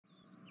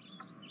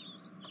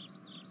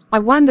I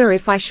wonder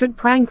if I should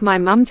prank my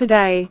mum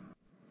today.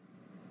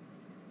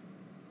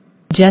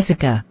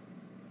 Jessica.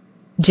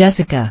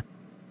 Jessica.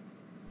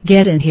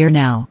 Get in here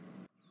now.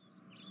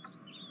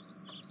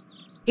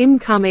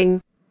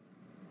 Incoming.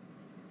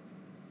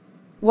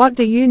 What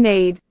do you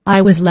need?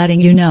 I was letting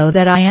you know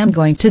that I am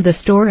going to the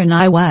store and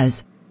I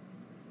was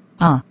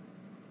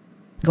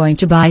going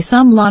to buy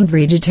some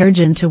laundry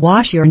detergent to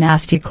wash your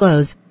nasty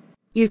clothes.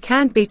 You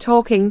can't be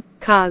talking,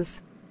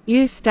 cuz.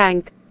 You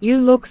stank. You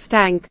look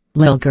stank.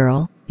 Lil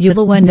girl, you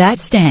the one that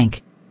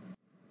stank.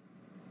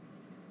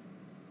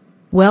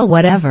 Well,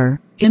 whatever,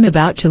 I'm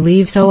about to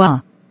leave,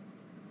 so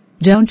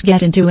don't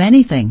get into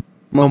anything.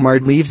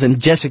 Momard leaves and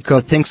Jessica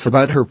thinks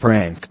about her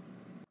prank.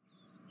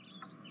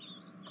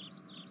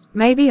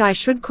 Maybe I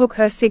should cook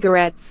her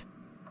cigarettes.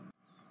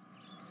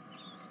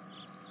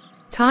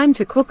 Time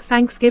to cook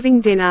Thanksgiving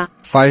dinner.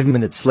 5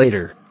 minutes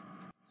later.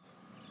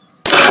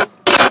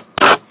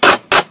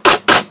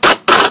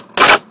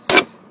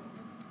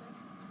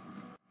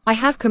 I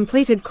have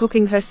completed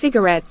cooking her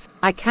cigarettes.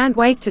 I can't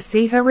wait to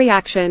see her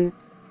reaction.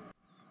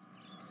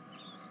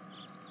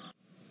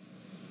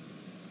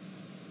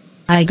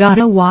 I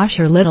gotta wash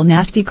her little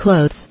nasty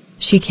clothes.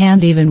 She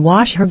can't even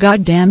wash her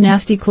goddamn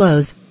nasty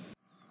clothes.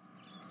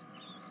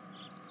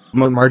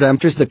 Momard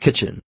enters the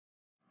kitchen.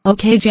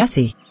 Okay,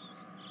 Jessie.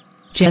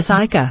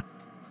 Jessica.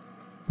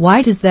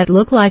 Why does that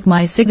look like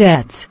my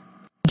cigarettes?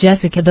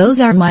 Jessica, those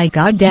are my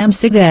goddamn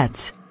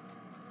cigarettes.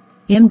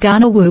 I'm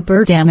gonna whoop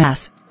her damn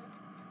ass.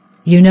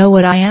 You know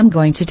what, I am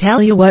going to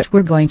tell you what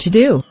we're going to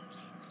do.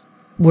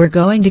 We're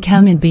going to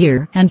come in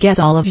beer and get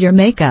all of your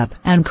makeup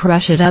and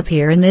crush it up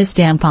here in this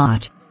damn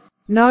pot.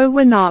 No,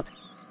 we're not.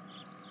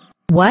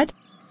 What?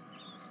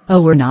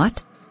 Oh, we're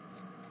not?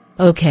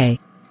 Okay.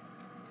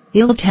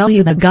 He'll tell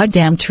you the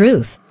goddamn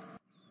truth.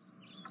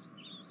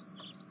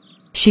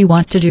 She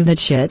want to do that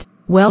shit?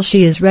 Well,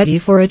 she is ready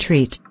for a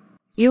treat.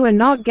 You are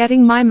not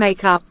getting my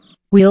makeup.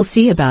 We'll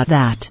see about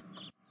that.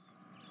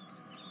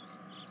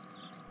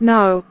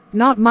 No,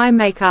 not my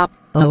makeup.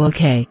 Oh,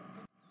 okay.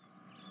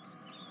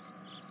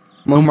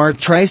 Momard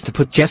tries to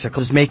put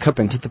Jessica's makeup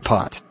into the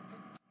pot.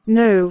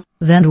 No.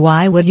 Then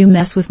why would you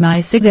mess with my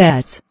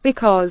cigarettes?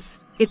 Because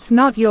it's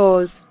not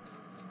yours.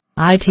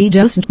 It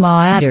doesn't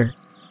matter.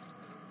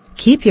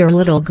 Keep your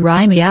little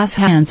grimy ass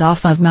hands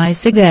off of my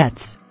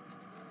cigarettes.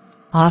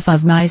 Off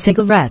of my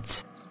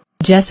cigarettes.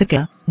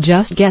 Jessica,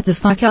 just get the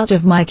fuck out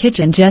of my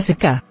kitchen,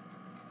 Jessica.